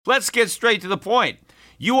Let's get straight to the point.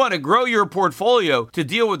 You want to grow your portfolio to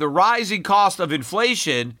deal with the rising cost of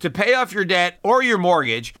inflation, to pay off your debt or your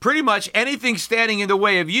mortgage, pretty much anything standing in the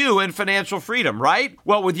way of you and financial freedom, right?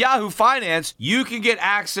 Well, with Yahoo Finance, you can get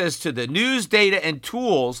access to the news, data, and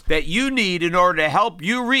tools that you need in order to help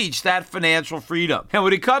you reach that financial freedom. And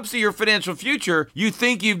when it comes to your financial future, you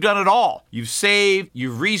think you've done it all. You've saved,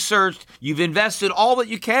 you've researched, you've invested all that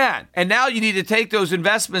you can. And now you need to take those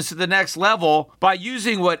investments to the next level by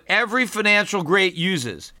using what every financial great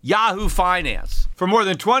uses. Yahoo Finance. For more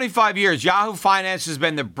than 25 years, Yahoo Finance has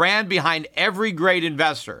been the brand behind every great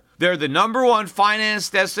investor. They're the #1 finance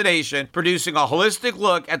destination, producing a holistic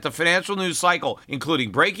look at the financial news cycle,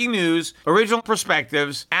 including breaking news, original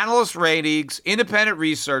perspectives, analyst ratings, independent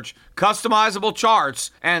research, customizable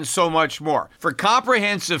charts, and so much more. For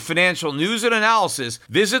comprehensive financial news and analysis,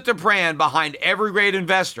 visit the brand behind every great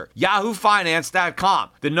investor, yahoofinance.com,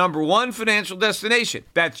 the #1 financial destination.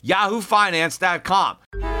 That's yahoofinance.com.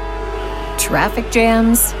 Traffic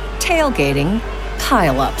jams, tailgating,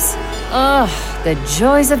 pileups. Ugh, the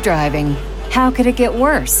joys of driving. How could it get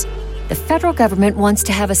worse? The federal government wants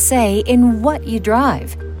to have a say in what you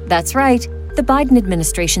drive. That's right. The Biden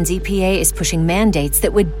administration's EPA is pushing mandates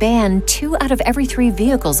that would ban 2 out of every 3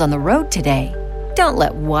 vehicles on the road today. Don't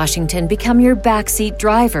let Washington become your backseat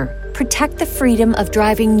driver. Protect the freedom of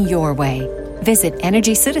driving your way. Visit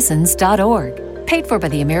EnergyCitizens.org. Paid for by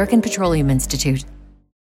the American Petroleum Institute.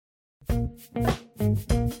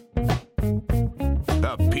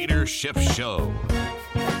 The Peter Schiff Show.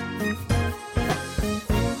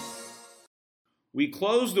 We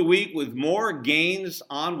closed the week with more gains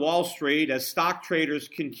on Wall Street as stock traders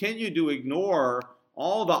continue to ignore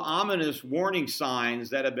all the ominous warning signs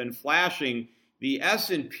that have been flashing. The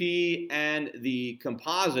S&P and the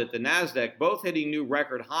composite, the NASDAQ, both hitting new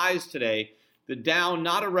record highs today. The Dow,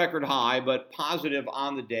 not a record high, but positive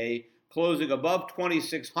on the day, closing above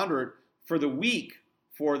 2,600 for the week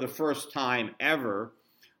for the first time ever.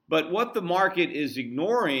 But what the market is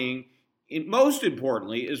ignoring, most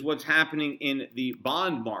importantly, is what's happening in the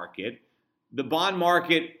bond market. The bond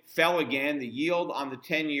market fell again. The yield on the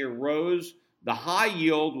 10-year rose. The high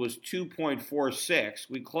yield was 2.46.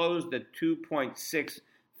 We closed at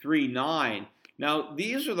 2.639. Now,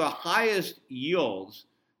 these are the highest yields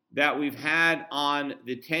that we've had on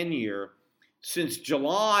the 10-year since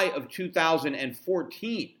July of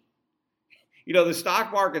 2014. You know, the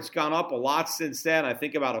stock market's gone up a lot since then. I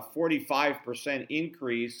think about a 45%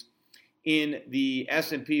 increase in the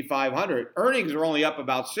S&P 500. Earnings are only up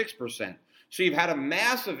about 6%. So you've had a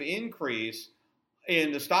massive increase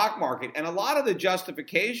in the stock market. And a lot of the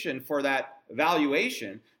justification for that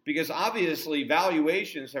valuation, because obviously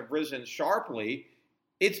valuations have risen sharply,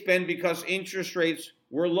 it's been because interest rates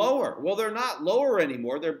were lower. Well, they're not lower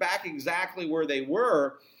anymore. They're back exactly where they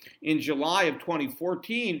were in July of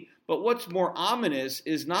 2014. But what's more ominous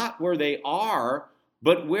is not where they are,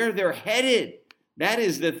 but where they're headed. That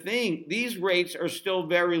is the thing. These rates are still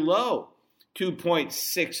very low,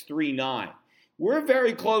 2.639. We're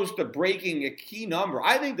very close to breaking a key number.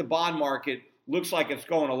 I think the bond market looks like it's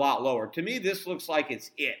going a lot lower. To me, this looks like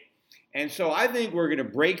it's it. And so I think we're going to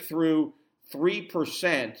break through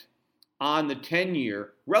 3% on the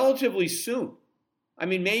 10-year relatively soon. I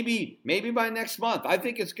mean, maybe by next month. I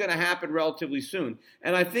think it's going to happen relatively soon.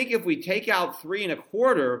 And I think if we take out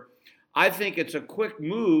 3.25, I think it's a quick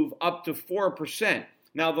move up to 4%.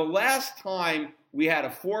 Now, the last time we had a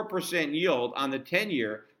 4% yield on the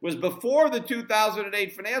 10-year was before the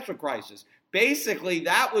 2008 financial crisis. Basically,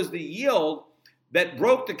 that was the yield that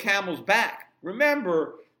broke the camel's back.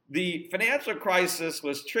 Remember, the financial crisis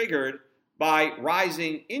was triggered by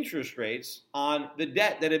rising interest rates on the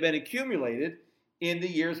debt that had been accumulated in the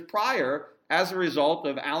years prior as a result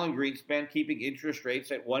of Alan Greenspan keeping interest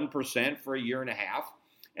rates at 1% for a year and a half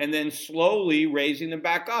and then slowly raising them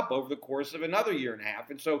back up over the course of another year and a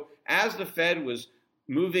half. And so as the Fed was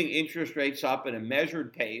moving interest rates up at a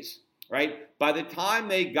measured pace, right, by the time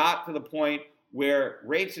they got to the point where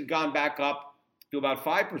rates had gone back up to about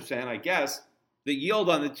 5%, I guess, the yield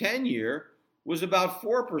on the 10-year was about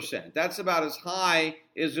 4%. That's about as high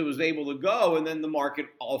as it was able to go, and then the market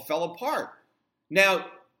all fell apart. Now,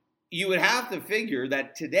 you would have to figure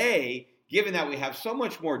that today, given that we have so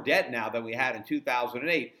much more debt now than we had in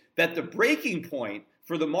 2008, that the breaking point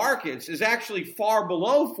for the markets is actually far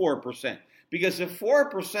below 4%. Because if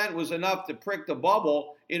 4% was enough to prick the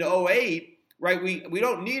bubble in '08, right, we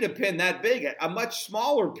don't need a pin that big. A much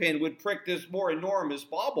smaller pin would prick this more enormous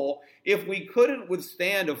bubble if we couldn't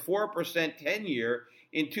withstand a 4% 10-year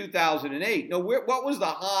in 2008. Now, what was the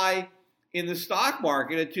high in the stock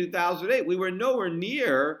market in 2008? We were nowhere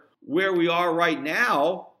near where we are right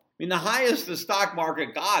now mean, the highest the stock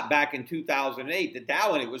market got back in 2008, the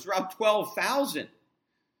Dow, and it was around 12,000.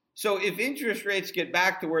 So if interest rates get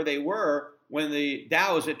back to where they were when the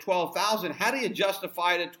Dow is at 12,000, how do you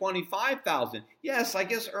justify it at 25,000? Yes, I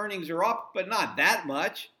guess earnings are up, but not that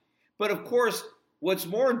much. But of course, what's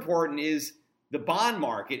more important is the bond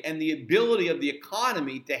market and the ability of the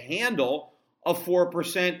economy to handle a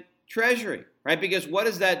 4% treasury, right? Because what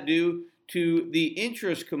does that do to the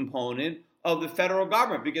interest component of the federal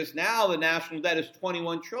government? Because now the national debt is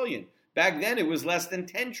 21 trillion. Back then it was less than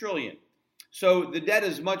 10 trillion. So the debt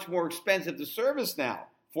is much more expensive to service now,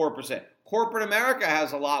 4%. Corporate America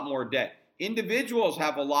has a lot more debt. Individuals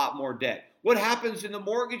have a lot more debt. What happens in the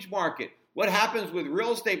mortgage market? What happens with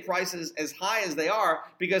real estate prices as high as they are?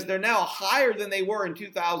 Because they're now higher than they were in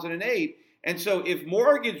 2008. And so if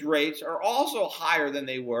mortgage rates are also higher than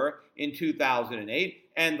they were in 2008,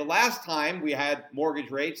 and the last time we had mortgage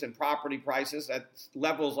rates and property prices at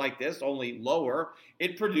levels like this, only lower,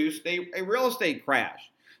 it produced a real estate crash.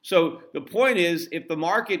 So the point is, if the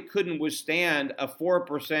market couldn't withstand a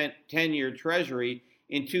 4% 10-year treasury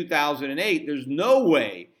in 2008, there's no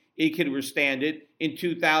way it could withstand it in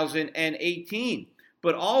 2018.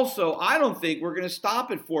 But also, I don't think we're going to stop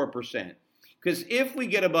at 4%. Because if we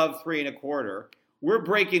get above 3.25, we're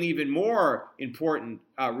breaking even more important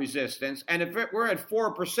resistance. And if we're at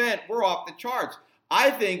 4%, we're off the charts. I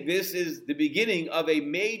think this is the beginning of a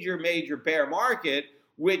major, major bear market,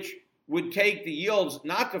 which would take the yields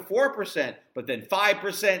not to 4%, but then 5%,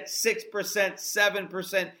 6%,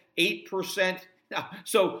 7%, 8%.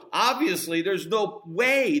 So obviously, there's no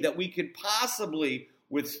way that we could possibly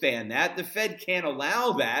withstand that. The Fed can't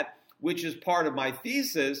allow that, which is part of my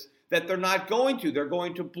thesis, that they're not going to. They're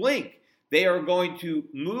going to blink. They are going to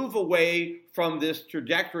move away from this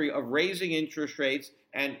trajectory of raising interest rates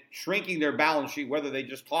and shrinking their balance sheet, whether they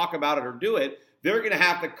just talk about it or do it. They're going to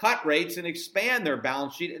have to cut rates and expand their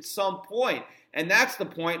balance sheet at some point. And that's the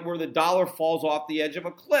point where the dollar falls off the edge of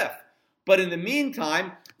a cliff. But in the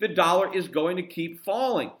meantime, the dollar is going to keep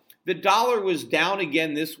falling. The dollar was down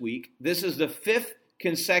again this week. This is the 5th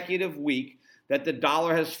consecutive week that the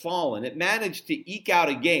dollar has fallen. It managed to eke out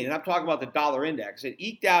a gain, and I'm talking about the dollar index. It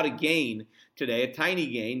eked out a gain today, a tiny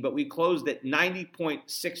gain, but we closed at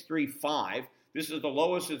 90.635. This is the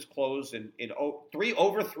lowest it's closed in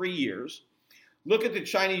over 3 years. Look at the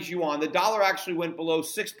Chinese yuan. The dollar actually went below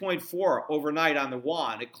 6.4 overnight on the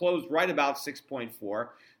yuan. It closed right about 6.4.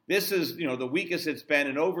 This is, the weakest it's been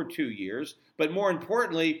in over 2 years. But more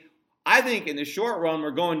importantly, I think in the short run,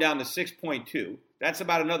 we're going down to 6.2. That's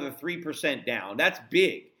about another 3% down. That's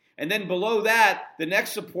big. And then below that, the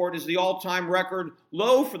next support is the all-time record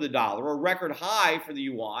low for the dollar, or record high for the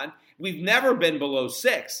yuan. We've never been below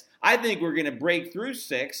 6. I think we're going to break through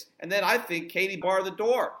 6, and then I think Katie bar the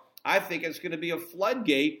door. I think it's going to be a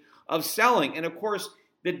floodgate of selling. And of course,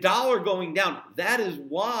 the dollar going down, that is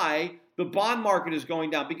why the bond market is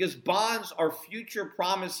going down, because bonds are future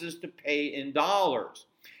promises to pay in dollars.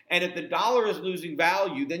 And if the dollar is losing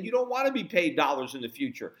value, then you don't want to be paid dollars in the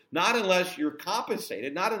future. Not unless you're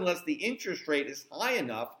compensated, not unless the interest rate is high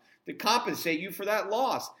enough to compensate you for that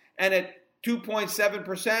loss. And at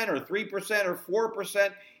 2.7% or 3% or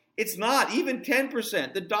 4%, it's not, even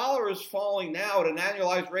 10%. The dollar is falling now at an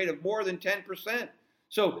annualized rate of more than 10%.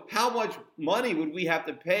 So how much money would we have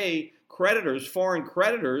to pay creditors, foreign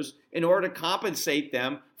creditors, in order to compensate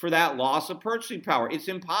them for that loss of purchasing power? It's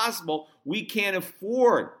impossible. We can't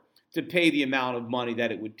afford to pay the amount of money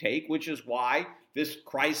that it would take, which is why this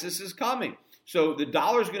crisis is coming. So the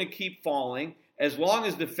dollar is going to keep falling as long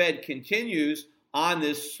as the Fed continues on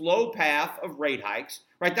this slow path of rate hikes,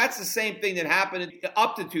 right? That's the same thing that happened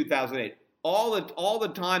up to 2008. All the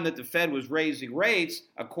time that the Fed was raising rates,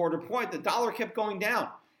 a quarter point, the dollar kept going down,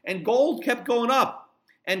 and gold kept going up,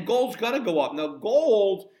 and gold's going to go up. Now,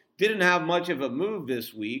 gold didn't have much of a move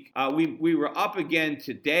this week. We were up again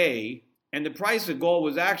today, and the price of gold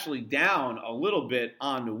was actually down a little bit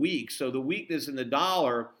on the week. So the weakness in the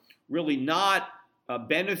dollar really not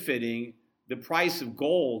benefiting the price of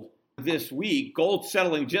gold this week. Gold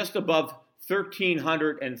settling just above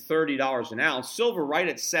 $1,330 an ounce. Silver right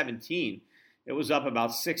at 17. It was up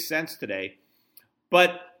about 6 cents today.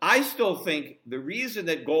 But I still think the reason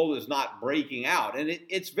that gold is not breaking out, and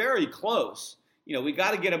it's very close, we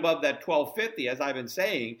got to get above that 1250, as I've been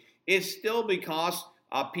saying, is still because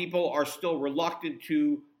people are still reluctant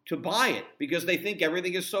to buy it because they think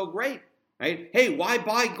everything is so great, right? Hey, why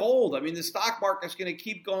buy gold? I mean, the stock market's going to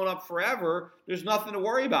keep going up forever. There's nothing to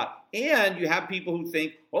worry about. And you have people who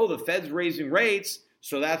think, the Fed's raising rates,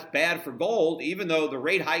 so that's bad for gold, even though the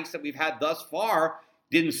rate hikes that we've had thus far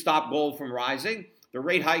didn't stop gold from rising. The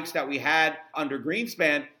rate hikes that we had under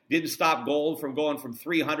Greenspan didn't stop gold from going from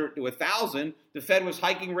 300 to 1,000. The Fed was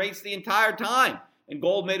hiking rates the entire time, and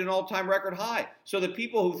gold made an all-time record high. So the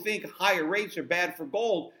people who think higher rates are bad for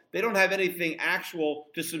gold, they don't have anything actual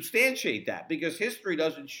to substantiate that, because history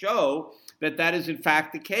doesn't show that that is in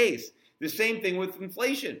fact the case. The same thing with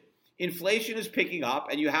inflation. Inflation is picking up,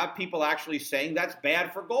 and you have people actually saying that's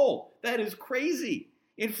bad for gold. That is crazy.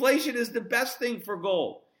 Inflation is the best thing for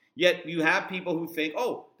gold. Yet you have people who think,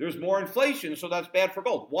 oh, there's more inflation, so that's bad for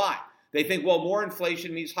gold. Why? They think, well, more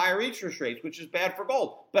inflation means higher interest rates, which is bad for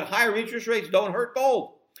gold. But higher interest rates don't hurt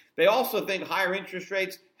gold. They also think higher interest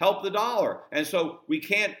rates help the dollar. And so we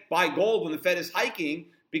can't buy gold when the Fed is hiking,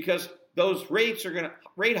 because those rate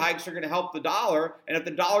hikes are going to help the dollar. And if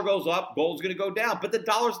the dollar goes up, gold's going to go down. But the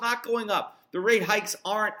dollar's not going up. The rate hikes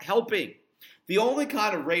aren't helping. The only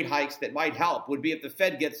kind of rate hikes that might help would be if the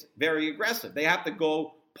Fed gets very aggressive. They have to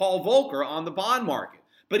go Paul Volcker on the bond market.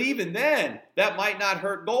 But even then, that might not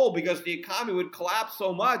hurt gold, because the economy would collapse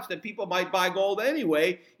so much that people might buy gold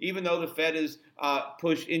anyway, even though the Fed has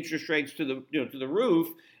pushed interest rates to the roof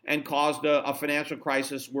and caused a financial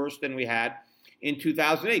crisis worse than we had in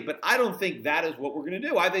 2008. But I don't think that is what we're going to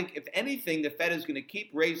do. I think, if anything, the Fed is going to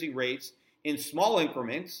keep raising rates in small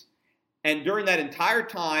increments, and during that entire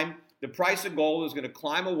time, the price of gold is going to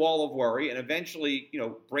climb a wall of worry and eventually,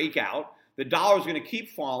 break out. The dollar is going to keep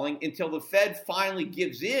falling until the Fed finally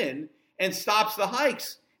gives in and stops the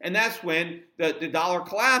hikes. And that's when the dollar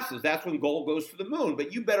collapses. That's when gold goes to the moon.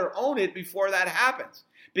 But you better own it before that happens.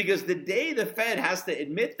 Because the day the Fed has to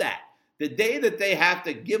admit that, the day that they have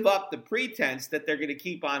to give up the pretense that they're going to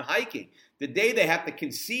keep on hiking, the day they have to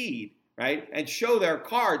concede, right, and show their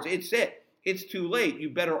cards, it's it. It's too late. You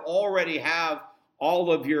better already have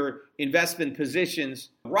all of your investment positions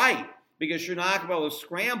right, because you're not going to be able to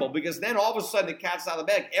scramble, because then all of a sudden the cat's out of the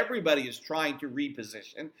bag. Everybody is trying to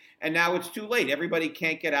reposition, and now it's too late. Everybody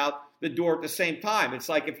can't get out the door at the same time. It's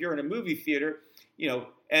like if you're in a movie theater,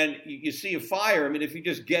 and you see a fire. I mean, if you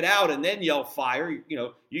just get out and then yell fire,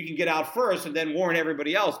 you can get out first and then warn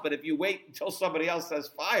everybody else. But if you wait until somebody else says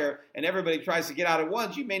fire and everybody tries to get out at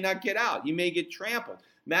once, you may not get out. You may get trampled.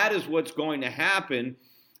 That is what's going to happen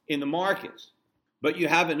in the markets. But you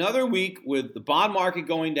have another week with the bond market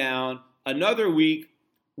going down, another week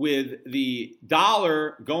with the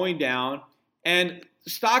dollar going down, and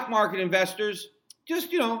stock market investors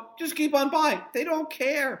just keep on buying. They don't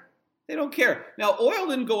care. They don't care. Now, oil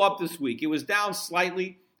didn't go up this week. It was down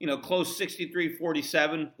slightly, closed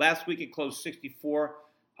 63.47. Last week it closed 64,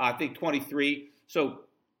 I think 23. So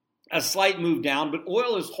a slight move down, but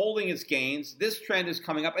oil is holding its gains. This trend is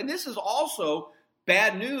coming up. And this is also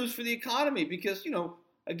bad news for the economy because,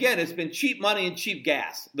 again, it's been cheap money and cheap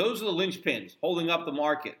gas. Those are the linchpins holding up the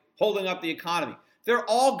market, holding up the economy. They're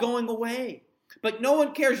all going away. But no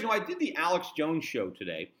one cares. I did the Alex Jones show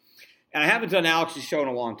today, and I haven't done Alex's show in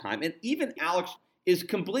a long time. And even Alex is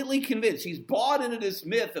completely convinced. He's bought into this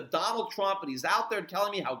myth of Donald Trump, and he's out there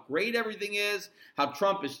telling me how great everything is, how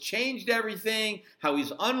Trump has changed everything, how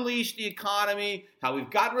he's unleashed the economy, how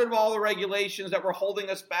we've gotten rid of all the regulations that were holding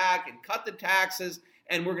us back and cut the taxes,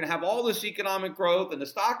 and we're going to have all this economic growth, and the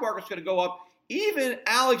stock market's going to go up. Even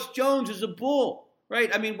Alex Jones is a bull,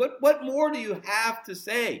 right? I mean, what more do you have to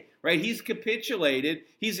say, right? He's capitulated.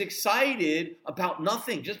 He's excited about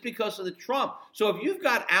nothing just because of the Trump. So if you've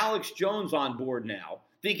got Alex Jones on board now,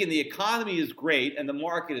 thinking the economy is great and the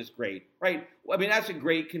market is great, right? I mean, that's a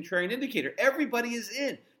great contrarian indicator. Everybody is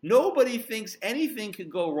in. Nobody thinks anything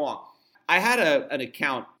could go wrong. I had an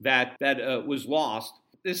account that was lost.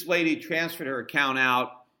 This lady transferred her account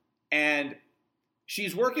out, and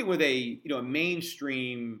she's working with a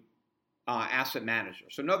mainstream asset manager.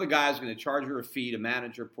 So another guy is going to charge her a fee to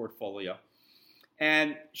manage her portfolio.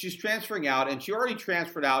 And she's transferring out, and she already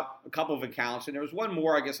transferred out a couple of accounts, and there was one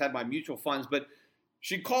more, I guess, had my mutual funds, but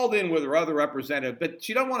she called in with her other representative, but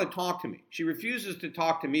she doesn't want to talk to me. She refuses to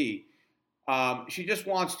talk to me. She just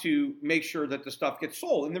wants to make sure that the stuff gets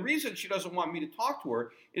sold. And the reason she doesn't want me to talk to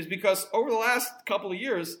her is because over the last couple of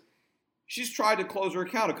years, she's tried to close her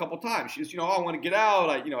account a couple of times. She's, I want to get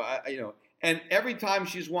out, and every time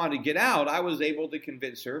she's wanted to get out, I was able to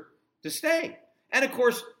convince her to stay. And of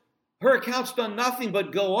course, her account's done nothing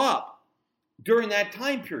but go up during that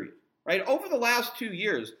time period, right? Over the last 2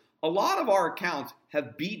 years, a lot of our accounts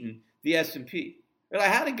have beaten the S&P. And I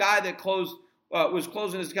had a guy that was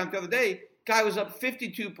closing his account the other day. Guy was up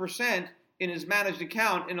 52% in his managed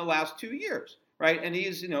account in the last 2 years, right? And he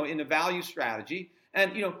is, in a value strategy.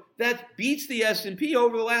 And, that beats the S&P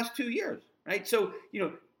over the last 2 years, right? So,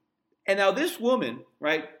 and now this woman,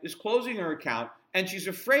 right, is closing her account, and she's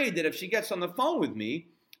afraid that if she gets on the phone with me,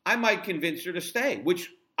 I might convince her to stay, which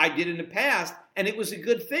I did in the past, and it was a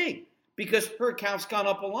good thing because her account's gone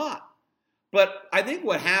up a lot. But I think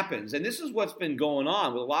what happens, and this is what's been going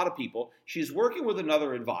on with a lot of people, she's working with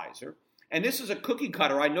another advisor, and this is a cookie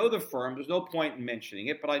cutter. I know the firm. There's no point in mentioning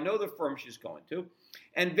it, but I know the firm she's going to,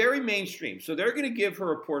 and very mainstream. So they're going to give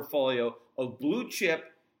her a portfolio of blue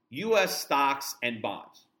chip U.S. stocks and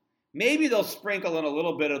bonds. Maybe they'll sprinkle in a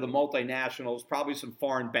little bit of the multinationals, probably some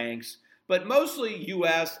foreign banks, but mostly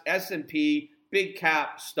U.S., S&P, big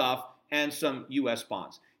cap stuff, and some U.S.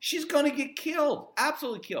 bonds. She's going to get killed,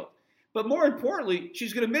 absolutely killed. But more importantly,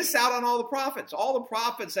 she's going to miss out on all the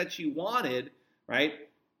profits that she wanted, right,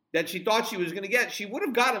 that she thought she was going to get. She would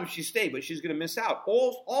have got them if she stayed, but she's going to miss out.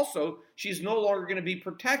 Also, she's no longer going to be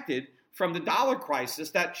protected from the dollar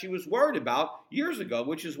crisis that she was worried about years ago,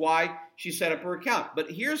 which is why she set up her account.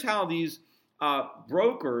 But here's how these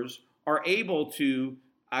brokers are able to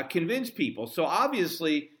convince people. So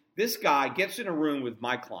obviously, this guy gets in a room with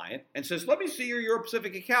my client and says, let me see your Euro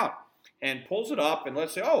Pacific account, and pulls it up, and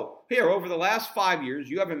let's say, oh, here, over the last 5 years,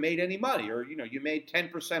 you haven't made any money, or, you made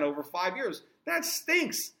 10% over 5 years. That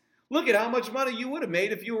stinks. Look at how much money you would have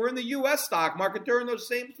made if you were in the U.S. stock market during those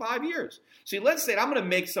same 5 years. See, let's say, I'm going to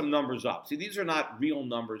make some numbers up. See, these are not real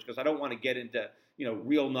numbers because I don't want to get into,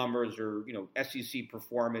 real numbers or, SEC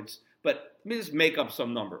performance, but let me just make up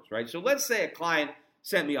some numbers, right? So let's say a client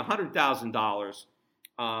sent me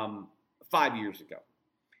 $100,000 5 years ago.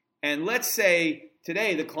 And let's say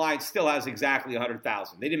today the client still has exactly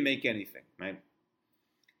 $100,000. They didn't make anything, right?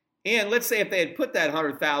 And let's say if they had put that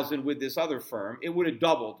 $100,000 with this other firm, it would have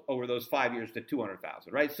doubled over those 5 years to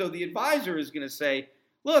 $200,000, right? So the advisor is going to say,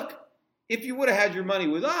 look, if you would have had your money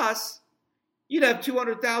with us, you'd have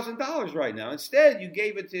 $200,000 right now. Instead, you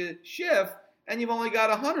gave it to Schiff, and you've only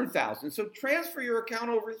got $100,000. So transfer your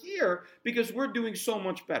account over here because we're doing so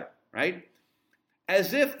much better, right?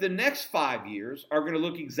 As if the next 5 years are going to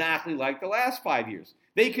look exactly like the last 5 years.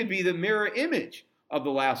 They could be the mirror image of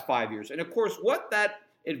the last 5 years. And of course, what that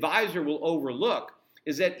advisor will overlook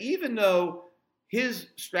is that even though his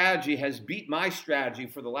strategy has beat my strategy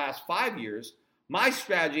for the last 5 years, my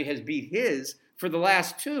strategy has beat his for the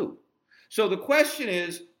last 2. So the question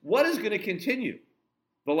is, what is going to continue?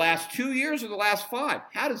 The last 2 years or the last 5?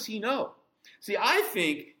 How does he know? See, I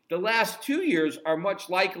think the last 2 years are much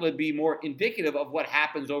likely to be more indicative of what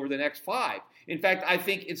happens over the next 5. In fact, I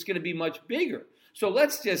think it's going to be much bigger. So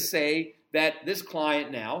let's just say that this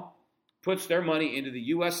client now puts their money into the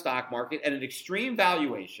U.S. stock market at an extreme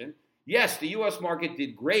valuation. Yes, the U.S. market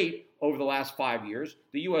did great over the last 5 years.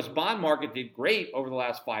 The U.S. bond market did great over the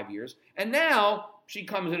last 5 years. And now she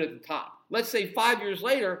comes in at the top. Let's say 5 years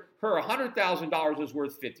later, her $100,000 is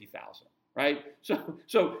worth $50,000. Right?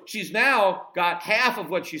 So she's now got half of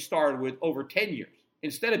what she started with over 10 years.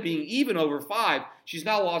 Instead of being even over 5, she's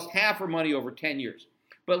now lost half her money over 10 years.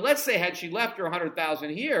 But let's say had she left her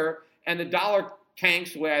 $100,000 here and the dollar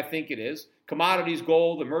tanks the way I think it is, commodities,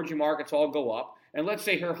 gold, emerging markets all go up, and let's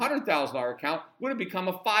say her $100,000 account would have become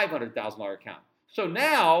a $500,000 account. So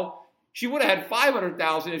now she would have had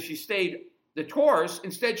 $500,000 if she stayed the course.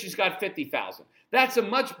 Instead, she's got $50,000. That's a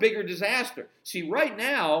much bigger disaster. See, right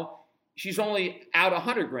now, she's only out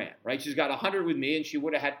 $100,000, right? She's got $100 with me, and she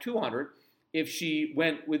would have had $200 if she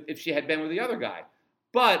had been with the other guy.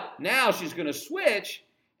 But now she's going to switch,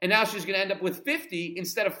 and now she's going to end up with $50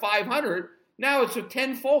 instead of $500. Now it's a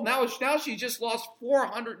tenfold. Now she just lost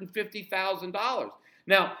 $450,000.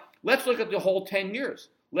 Now let's look at the whole 10 years.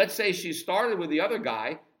 Let's say she started with the other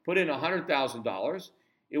guy, put in $100,000.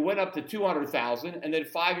 It went up to $200,000, and then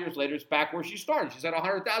 5 years later, it's back where she started. She's at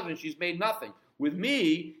 $100,000. She's made nothing. With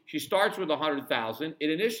me, she starts with $100,000. It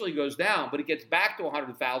initially goes down, but it gets back to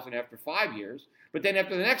 $100,000 after 5 years. But then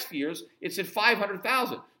after the next few years, it's at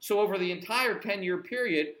 $500,000. So over the entire 10-year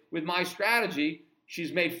period with my strategy,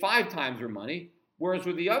 she's made 5 times her money, whereas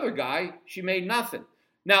with the other guy, she made nothing.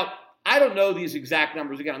 Now, I don't know these exact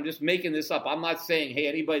numbers. Again, I'm just making this up. I'm not saying, hey,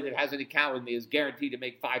 anybody that has an account with me is guaranteed to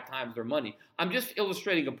make 5 times their money. I'm just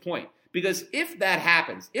illustrating a point. Because if that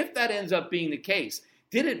happens, if that ends up being the case,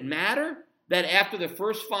 did it matter that after the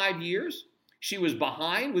first 5 years, she was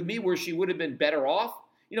behind with me where she would have been better off?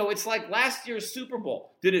 It's like last year's Super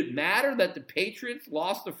Bowl. Did it matter that the Patriots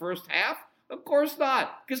lost the first half? Of course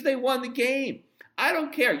not, because they won the game. I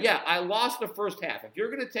don't care. Yeah, I lost the first half. If you're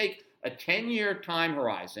going to take a 10-year time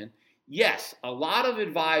horizon, yes, a lot of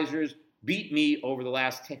advisors beat me over the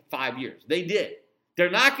last 5 years. They did.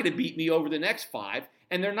 They're not going to beat me over the next 5,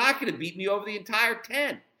 and they're not going to beat me over the entire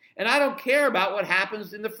 10. And I don't care about what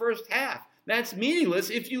happens in the first half. That's meaningless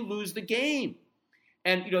if you lose the game.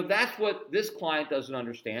 And, that's what this client doesn't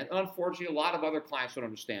understand. And unfortunately, a lot of other clients don't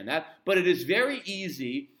understand that. But it is very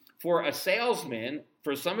easy for a salesman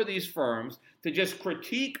for some of these firms to just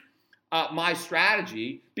critique my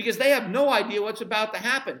strategy because they have no idea what's about to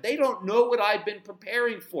happen. They don't know what I've been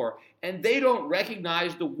preparing for, and they don't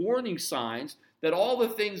recognize the warning signs that all the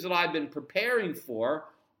things that I've been preparing for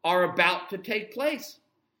are about to take place.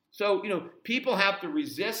 So, people have to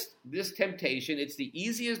resist this temptation. It's the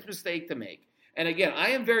easiest mistake to make. And again, I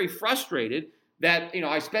am very frustrated that,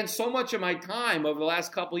 I spent so much of my time over the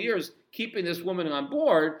last couple of years keeping this woman on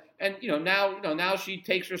board, and now she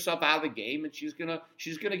takes herself out of the game, and she's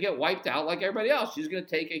gonna get wiped out like everybody else. She's gonna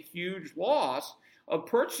take a huge loss of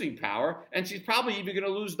purchasing power, and she's probably even gonna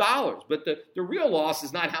lose dollars. But the real loss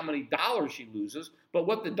is not how many dollars she loses, but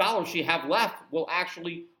what the dollars she have left will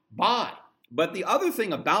actually buy. But the other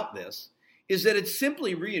thing about this is that it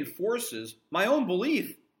simply reinforces my own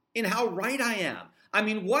belief in how right I am. I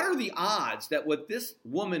mean, what are the odds that what this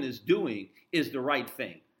woman is doing is the right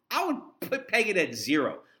thing? I would peg it at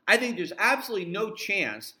 0. I think there's absolutely no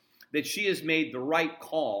chance that she has made the right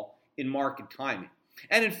call in market timing.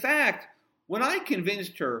 And in fact, when I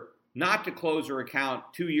convinced her not to close her account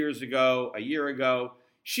 2 years ago, a year ago,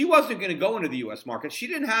 she wasn't going to go into the U.S. market. She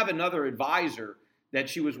didn't have another advisor that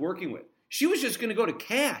she was working with. She was just going to go to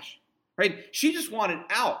cash, right? She just wanted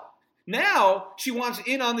out. Now she wants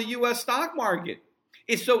in on the U.S. stock market.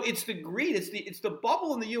 It's the greed, it's the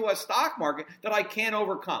bubble in the U.S. stock market that I can't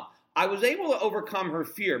overcome. I was able to overcome her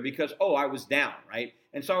fear because, I was down, right?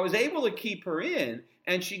 And so I was able to keep her in,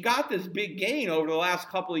 and she got this big gain over the last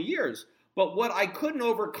couple of years. But what I couldn't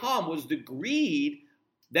overcome was the greed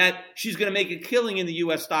that she's going to make a killing in the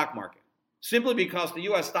U.S. stock market. Simply because the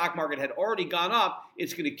U.S. stock market had already gone up,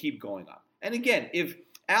 it's going to keep going up. And again, if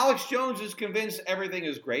Alex Jones is convinced everything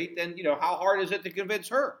is great, then, how hard is it to convince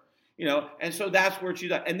her? And so that's where she's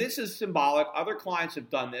at. And this is symbolic. Other clients have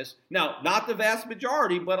done this. Now, not the vast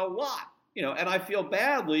majority, but a lot. And I feel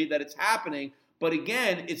badly that it's happening. But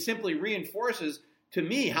again, it simply reinforces to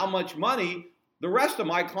me how much money the rest of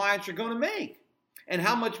my clients are going to make and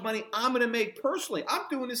how much money I'm going to make personally. I'm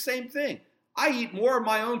doing the same thing. I eat more of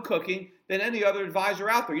my own cooking than any other advisor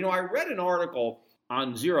out there. I read an article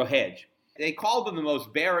on Zero Hedge. They called them the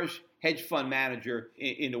most bearish hedge fund manager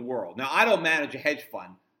in the world. Now, I don't manage a hedge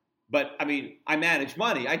fund. But, I manage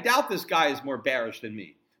money. I doubt this guy is more bearish than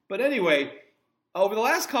me. But anyway, over the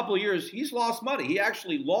last couple of years, he's lost money. He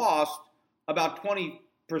actually lost about 20%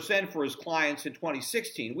 for his clients in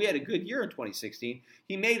 2016. We had a good year in 2016.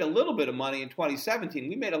 He made a little bit of money in 2017.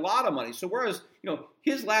 We made a lot of money. So whereas,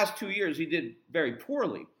 his last 2 years, he did very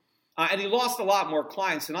poorly. And he lost a lot more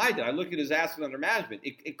clients than I did. I look at his assets under management.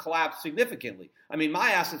 It collapsed significantly.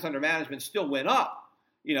 My assets under management still went up.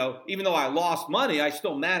 Even though I lost money, I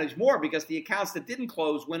still managed more because the accounts that didn't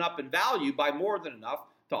close went up in value by more than enough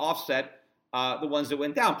to offset the ones that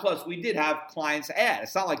went down. Plus, we did have clients add.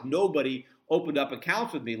 It's not like nobody opened up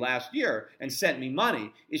accounts with me last year and sent me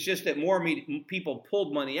money. It's just that more people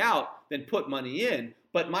pulled money out than put money in,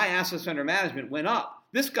 but my assets under management went up.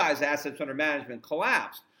 This guy's assets under management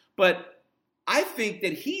collapsed. But I think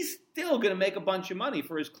that he's still going to make a bunch of money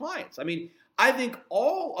for his clients. I think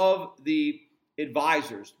all of the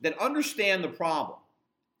advisors that understand the problem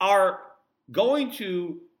are going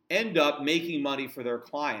to end up making money for their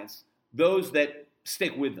clients, those that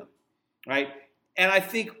stick with them, right? And I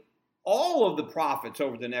think all of the profits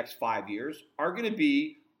over the next 5 years are going to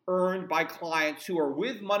be earned by clients who are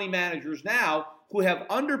with money managers now who have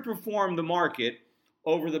underperformed the market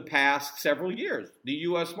over the past several years, the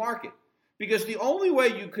U.S. market. Because the only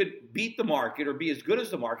way you could beat the market or be as good as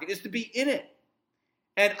the market is to be in it.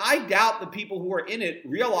 And I doubt the people who are in it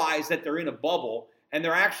realize that they're in a bubble and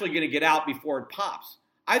they're actually going to get out before it pops.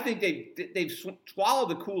 I think they've swallowed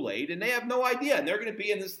the Kool-Aid and they have no idea. And they're going to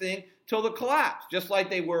be in this thing till the collapse, just like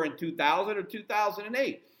they were in 2000 or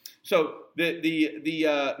 2008. So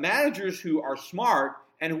the managers who are smart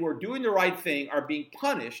and who are doing the right thing are being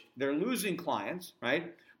punished. They're losing clients,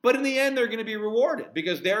 right? But in the end, they're going to be rewarded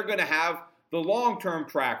because they're going to have the long-term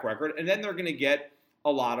track record and then they're going to get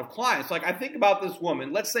a lot of clients. Like I think about this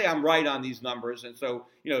woman, let's say I'm right on these numbers. And so,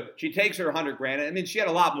 she takes her 100 grand. She had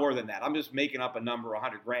a lot more than that. I'm just making up a number,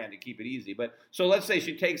 100 grand to keep it easy. But so let's say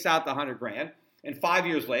she takes out the 100 grand and 5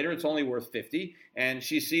 years later, it's only worth 50. And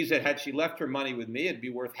she sees that had she left her money with me, it'd be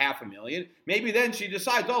worth $500,000. Maybe then she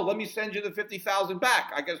decides, let me send you the 50,000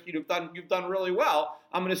 back. I guess you've done really well.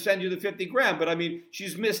 I'm going to send you the 50 grand. But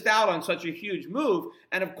she's missed out on such a huge move.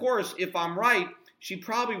 And of course, if I'm right, she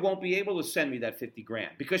probably won't be able to send me that 50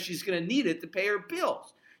 grand because she's going to need it to pay her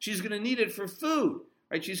bills. She's going to need it for food,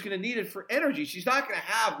 right? She's going to need it for energy. She's not going to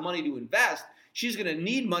have money to invest. She's going to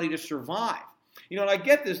need money to survive. And I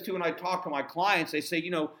get this too when I talk to my clients. They say,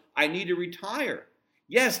 I need to retire.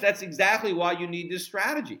 Yes, that's exactly why you need this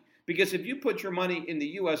strategy. Because if you put your money in the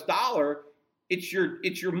U.S. dollar, it's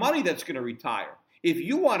your money that's going to retire. If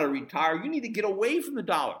you want to retire, you need to get away from the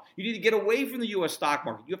dollar. You need to get away from the U.S. stock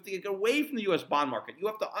market. You have to get away from the U.S. bond market. You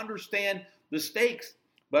have to understand the stakes.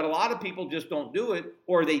 But a lot of people just don't do it,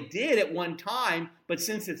 or they did at one time, but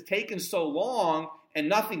since it's taken so long and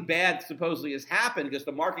nothing bad supposedly has happened because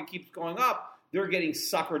the market keeps going up, they're getting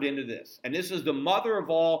suckered into this. And this is the mother of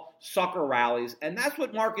all sucker rallies, and that's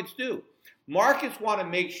what markets do. Markets want to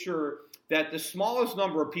make sure that the smallest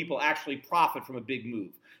number of people actually profit from a big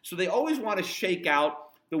move. So they always want to shake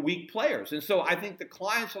out the weak players. And so I think the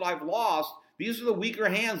clients that I've lost, these are the weaker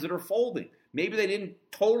hands that are folding. Maybe they didn't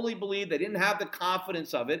totally believe, they didn't have the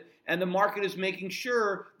confidence of it, and the market is making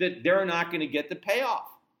sure that they're not going to get the payoff.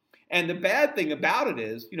 And the bad thing about it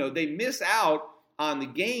is, they miss out on the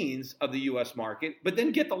gains of the U.S. market, but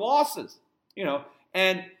then get the losses,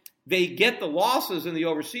 and they get the losses in the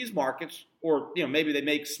overseas markets, or, maybe they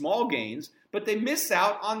make small gains, but they miss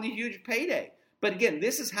out on the huge payday. But again,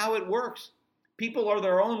 this is how it works. People are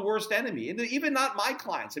their own worst enemy, and even not my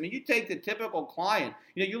clients. I mean, you take the typical client,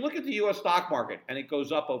 you look at the U.S. stock market, and it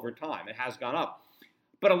goes up over time. It has gone up.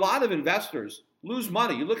 But a lot of investors lose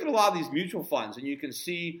money. You look at a lot of these mutual funds, and you can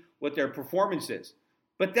see what their performance is.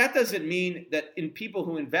 But that doesn't mean that people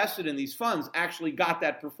who invested in these funds actually got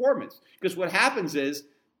that performance. Because what happens is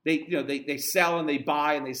they sell and they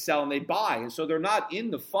buy and they sell and they buy. And so they're not in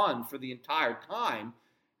the fund for the entire time.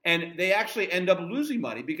 And they actually end up losing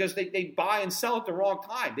money because they buy and sell at the wrong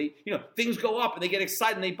time. Things go up and they get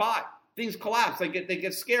excited and they buy. Things collapse, they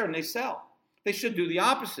get scared and they sell. They should do the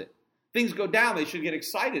opposite. Things go down, they should get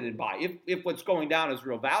excited and buy if what's going down is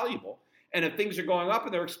real valuable. And if things are going up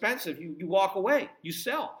and they're expensive, you walk away, you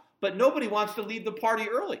sell. But nobody wants to leave the party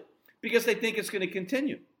early because they think it's going to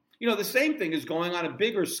continue. The same thing is going on a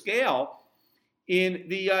bigger scale in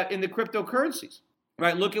the cryptocurrencies.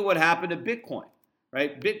 Right? Look at what happened to Bitcoin.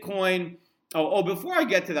 Right? Bitcoin. Before I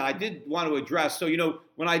get to that, I did want to address. So,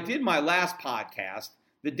 when I did my last podcast,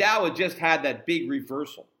 the Dow had just had that big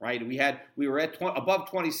reversal, right? We were at above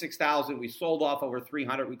 26,000. We sold off over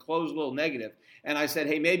 300. We closed a little negative. And I said,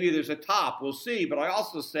 hey, maybe there's a top. We'll see. But I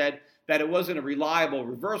also said that it wasn't a reliable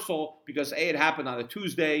reversal because it happened on a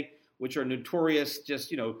Tuesday, which are notorious,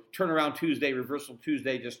 just, turnaround Tuesday, reversal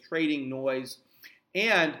Tuesday, just trading noise.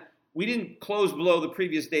 And we didn't close below the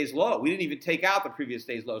previous day's low. We didn't even take out the previous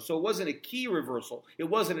day's low. So it wasn't a key reversal. It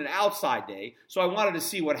wasn't an outside day. So I wanted to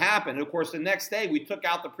see what happened. And, of course, the next day we took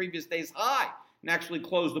out the previous day's high and actually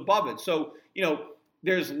closed above it. So,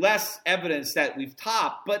 there's less evidence that we've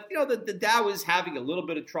topped. But, the Dow is having a little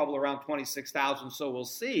bit of trouble around 26,000, so we'll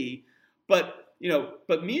see. But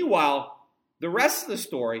meanwhile, the rest of the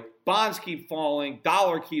story, bonds keep falling,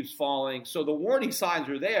 dollar keeps falling. So the warning signs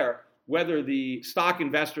are there, whether the stock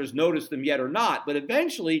investors notice them yet or not, but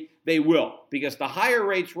eventually they will, because the higher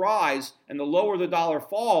rates rise and the lower the dollar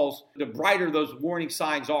falls, the brighter those warning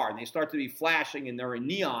signs are, and they start to be flashing and they're in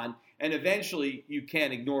neon, and eventually you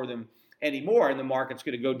can't ignore them anymore, and the market's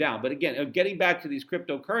going to go down. But again, getting back to these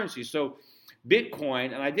cryptocurrencies, so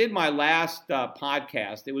Bitcoin, and I did my last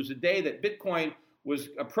podcast, it was the day that Bitcoin was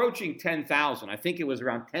approaching 10,000. I think it was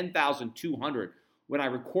around 10,200. When I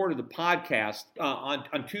recorded the podcast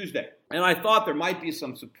on Tuesday. And I thought there might be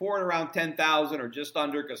some support around 10,000 or just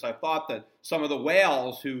under, because I thought that some of the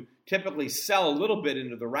whales who typically sell a little bit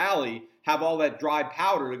into the rally have all that dry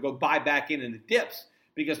powder to go buy back in the dips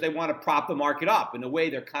because they want to prop the market up. In a way,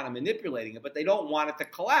 they're kind of manipulating it, but they don't want it to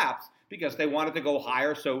collapse because they want it to go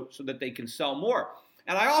higher so that they can sell more.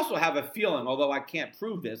 And I also have a feeling, although I can't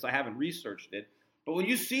prove this, I haven't researched it, but when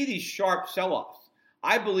you see these sharp sell-offs,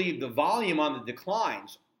 I believe the volume on the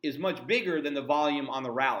declines is much bigger than the volume on the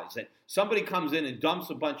rallies. That somebody comes in and dumps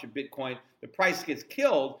a bunch of Bitcoin, the price gets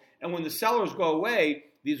killed, and when the sellers go away,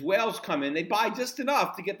 these whales come in, they buy just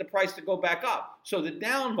enough to get the price to go back up. So the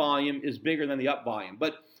down volume is bigger than the up volume.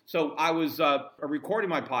 But so I was recording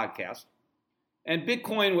my podcast, and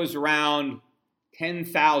Bitcoin was around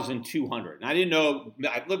 10,200. And I didn't know,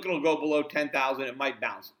 I look, it'll go below 10,000, it might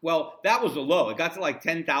bounce. Well, that was a low. It got to like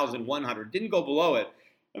 10,100, didn't go below it.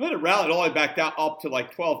 And then it rallied all the way back down up to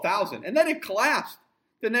like 12,000. And then it collapsed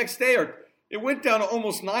the next day, or it went down to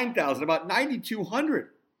almost 9,000, about 9,200.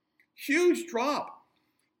 Huge drop.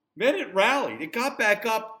 Then it rallied. It got back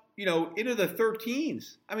up, into the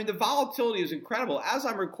 13s. I mean, the volatility is incredible. As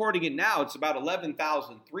I'm recording it now, it's about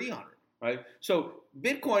 11,300. Right? So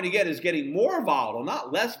Bitcoin, again, is getting more volatile,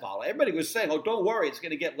 not less volatile. Everybody was saying, don't worry, it's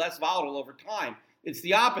going to get less volatile over time. It's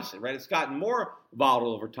the opposite, right? It's gotten more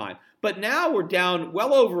volatile over time. But now we're down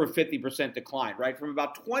well over a 50% decline, right? From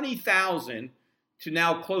about 20,000 to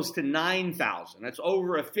now close to 9,000. That's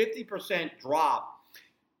over a 50% drop.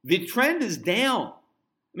 The trend is down.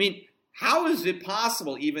 I mean, how is it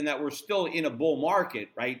possible even that we're still in a bull market,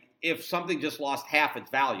 right, if something just lost half its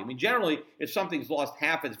value? I mean, generally, if something's lost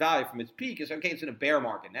half its value from its peak, it's okay, it's in a bear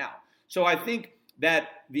market now. So I think that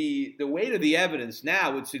the weight of the evidence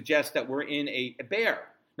now would suggest that we're in a bear.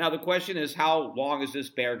 Now, the question is, how long is this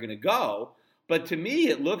bear going to go? But to me,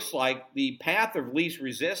 it looks like the path of least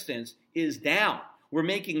resistance is down. We're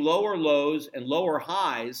making lower lows and lower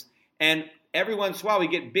highs, and every once in a while we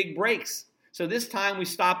get big breaks. So this time we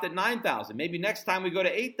stopped at 9,000. Maybe next time we go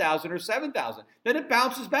to 8,000 or 7,000. Then it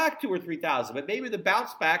bounces back 2,000 or 3,000. But maybe the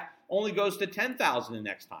bounce back only goes to 10,000 the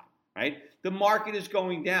next time, right? The market is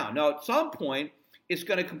going down. Now, at some point, it's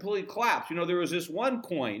going to completely collapse. You know, there was this one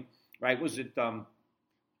coin, right? Was it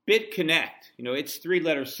BitConnect? You know, its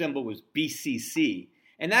three-letter symbol was BCC.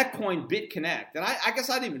 And that coin, BitConnect, and I guess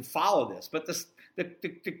I didn't even follow this, but the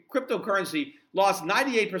cryptocurrency lost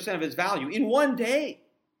 98% of its value in one day.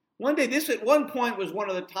 One day, this at one point was one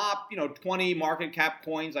of the top, 20 market cap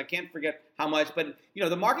coins. I can't forget how much, but,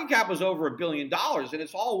 the market cap was over $1 billion, and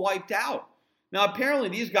it's all wiped out. Now, apparently,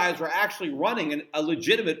 these guys were actually running a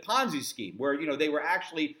legitimate Ponzi scheme where, they were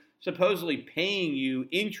actually supposedly paying you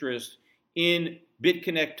interest in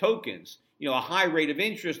BitConnect tokens, a high rate of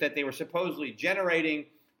interest that they were supposedly generating,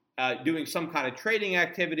 doing some kind of trading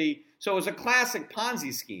activity. So it was a classic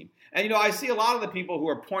Ponzi scheme. And, I see a lot of the people who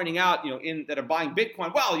are pointing out, that are buying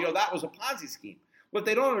Bitcoin, well, that was a Ponzi scheme. What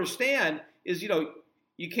they don't understand is,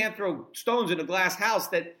 you can't throw stones in a glass house,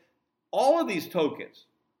 that all of these tokens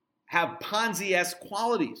have Ponzi-esque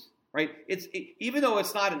qualities, right? Even though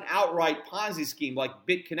it's not an outright Ponzi scheme like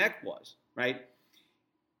BitConnect was, right?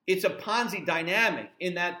 It's a Ponzi dynamic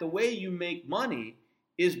in that the way you make money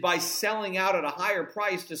is by selling out at a higher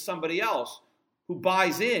price to somebody else who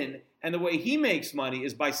buys in, and the way he makes money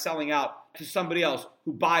is by selling out to somebody else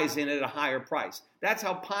who buys in at a higher price. That's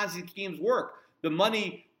how Ponzi schemes work. The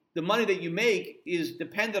money that you make is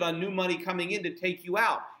dependent on new money coming in to take you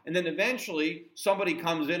out. And then eventually somebody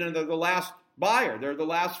comes in and they're the last buyer. They're the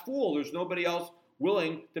last fool. There's nobody else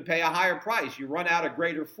willing to pay a higher price. You run out of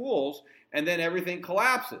greater fools, and then everything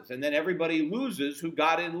collapses. And then everybody loses who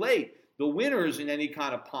got in late. The winners in any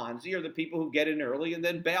kind of Ponzi are the people who get in early and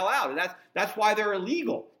then bail out. And that's why they're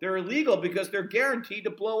illegal. They're illegal because they're guaranteed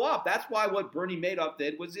to blow up. That's why what Bernie Madoff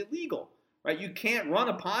did was illegal, right? You can't run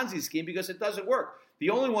a Ponzi scheme because it doesn't work.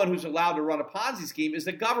 The only one who's allowed to run a Ponzi scheme is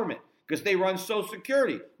the government because they run Social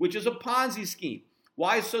Security, which is a Ponzi scheme.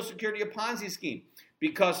 Why is Social Security a Ponzi scheme?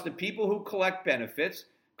 Because the people who collect benefits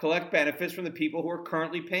from the people who are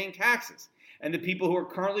currently paying taxes. And the people who are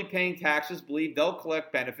currently paying taxes believe they'll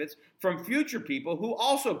collect benefits from future people who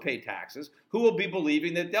also pay taxes, who will be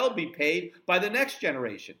believing that they'll be paid by the next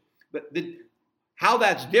generation. But how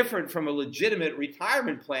that's different from a legitimate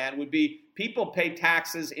retirement plan would be people pay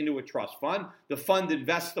taxes into a trust fund, the fund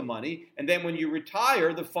invests the money, and then when you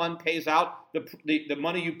retire, the fund pays out the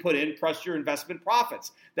money you put in plus your investment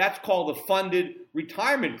profits. That's called a funded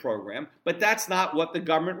retirement program, but that's not what the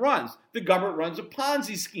government runs. The government runs a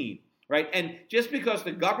Ponzi scheme. Right? And just because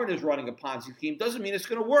the government is running a Ponzi scheme doesn't mean it's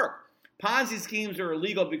going to work. Ponzi schemes are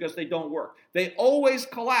illegal because they don't work. They always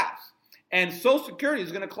collapse. And Social Security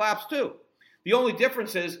is going to collapse too. The only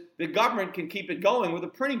difference is the government can keep it going with a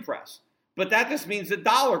printing press. But that just means the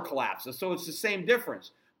dollar collapses. So it's the same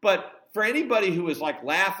difference. But for anybody who is like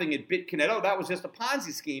laughing at BitConnect, oh, that was just a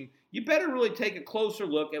Ponzi scheme, you better really take a closer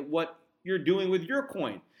look at what you're doing with your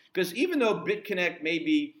coin. Because even though BitConnect may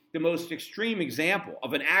be the most extreme example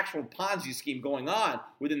of an actual Ponzi scheme going on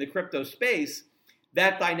within the crypto space,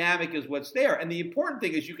 that dynamic is what's there. And the important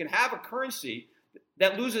thing is you can have a currency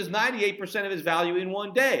that loses 98% of its value in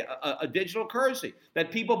one day, a digital currency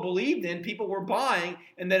that people believed in, people were buying,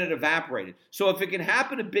 and then it evaporated. So if it can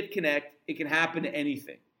happen to BitConnect, it can happen to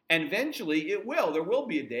anything. And eventually it will. There will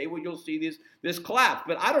be a day where you'll see this collapse.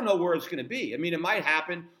 But I don't know where it's going to be. I mean, it might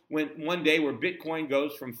happen one day where Bitcoin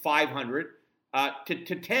goes from 500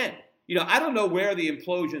 to 10. I don't know where the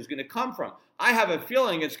implosion is going to come from. I have a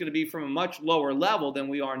feeling it's going to be from a much lower level than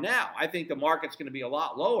we are now. I think the market's going to be a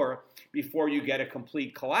lot lower before you get a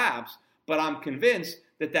complete collapse, but I'm convinced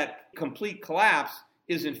that complete collapse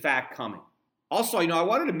is in fact coming. Also, I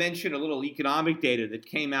wanted to mention a little economic data that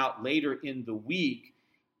came out later in the week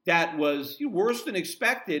that was worse than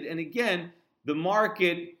expected, and again, the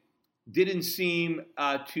market didn't seem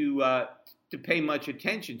to pay much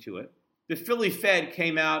attention to it. The Philly Fed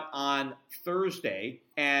came out on Thursday,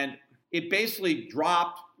 and it basically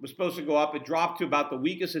was supposed to go up. It dropped to about the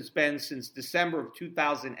weakest it's been since December of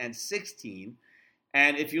 2016.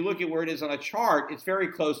 And if you look at where it is on a chart, it's very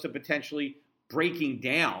close to potentially breaking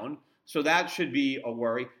down, so that should be a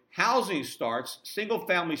worry. Housing starts,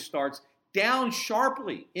 single-family starts, down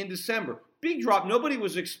sharply in December. Big drop. Nobody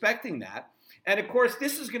was expecting that. And, of course,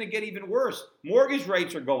 this is going to get even worse. Mortgage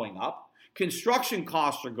rates are going up. Construction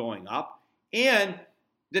costs are going up. And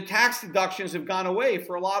the tax deductions have gone away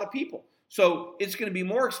for a lot of people. So it's going to be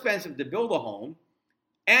more expensive to build a home,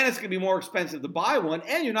 and it's going to be more expensive to buy one,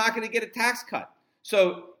 and you're not going to get a tax cut.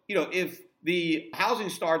 So, if the housing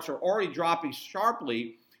starts are already dropping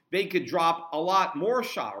sharply, they could drop a lot more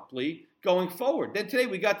sharply going forward. Then today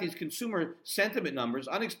we got these consumer sentiment numbers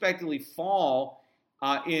unexpectedly fall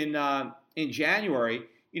in January.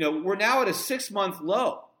 We're now at a 6-month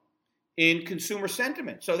low in consumer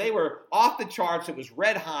sentiment. So they were off the charts. It was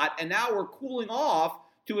red hot, and now we're cooling off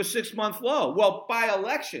to a 6-month low. Well, by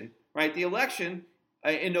election, right? The election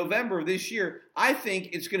in November of this year, I think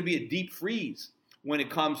it's going to be a deep freeze when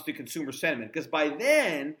it comes to consumer sentiment, because by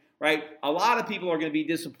then, right, a lot of people are going to be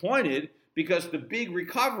disappointed because the big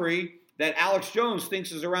recovery that Alex Jones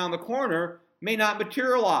thinks is around the corner may not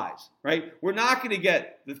materialize, right? We're not going to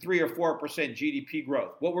get the 3 or 4% GDP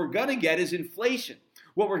growth. What we're going to get is inflation.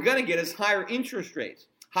 What we're going to get is higher interest rates,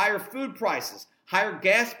 higher food prices, higher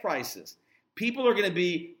gas prices. People are going to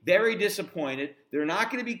be very disappointed. They're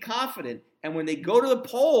not going to be confident. And when they go to the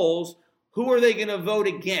polls, who are they going to vote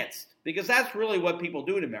against? Because that's really what people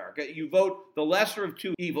do in America. You vote the lesser of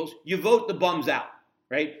two evils. You vote the bums out,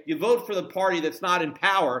 right? You vote for the party that's not in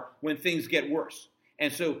power when things get worse.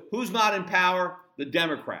 And so who's not in power? The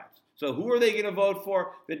Democrats. So who are they going to vote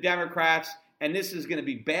for? The Democrats. And this is going to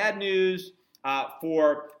be bad news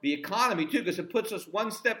for the economy, too, because it puts us one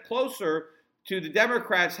step closer to the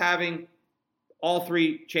Democrats having all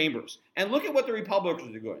three chambers. And look at what the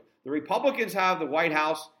Republicans are doing. The Republicans have the White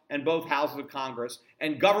House and both houses of Congress,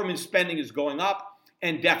 and government spending is going up,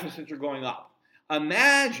 and deficits are going up.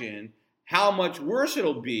 Imagine how much worse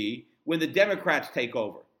it'll be when the Democrats take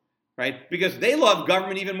over, right? Because they love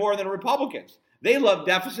government even more than Republicans. They love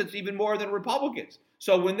deficits even more than Republicans.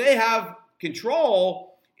 So when they have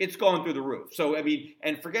control, it's going through the roof. So,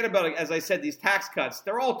 and forget about, as I said, these tax cuts,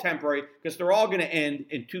 they're all temporary because they're all going to end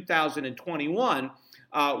in 2021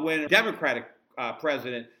 when a Democratic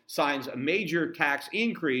president signs a major tax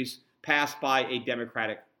increase passed by a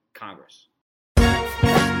Democratic Congress.